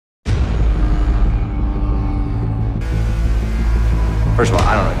First of all,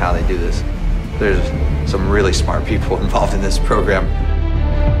 I don't know how they do this. There's some really smart people involved in this program.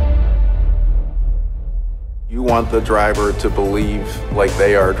 You want the driver to believe like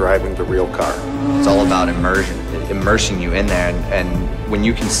they are driving the real car. It's all about immersion, immersing you in there, and when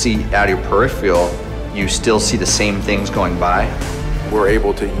you can see out of your peripheral, you still see the same things going by. We're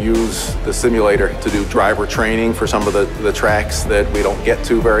able to use the simulator to do driver training for some of the tracks that we don't get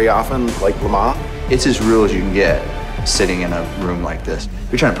to very often, like Le Mans. It's as real as you can get sitting in a room like this.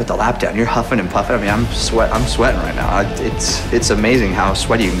 You're trying to put the lap down, you're huffing and puffing. I mean, I'm sweating right now. It's amazing how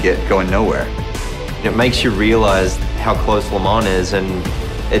sweaty you can get going nowhere. It makes you realize how close Le Mans is, and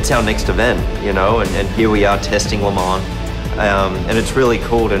it's our next event, you know, and here we are testing Le Mans. And it's really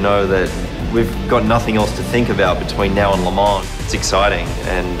cool to know that we've got nothing else to think about between now and Le Mans. It's exciting,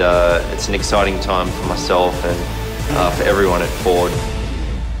 and it's an exciting time for myself and for everyone at Ford.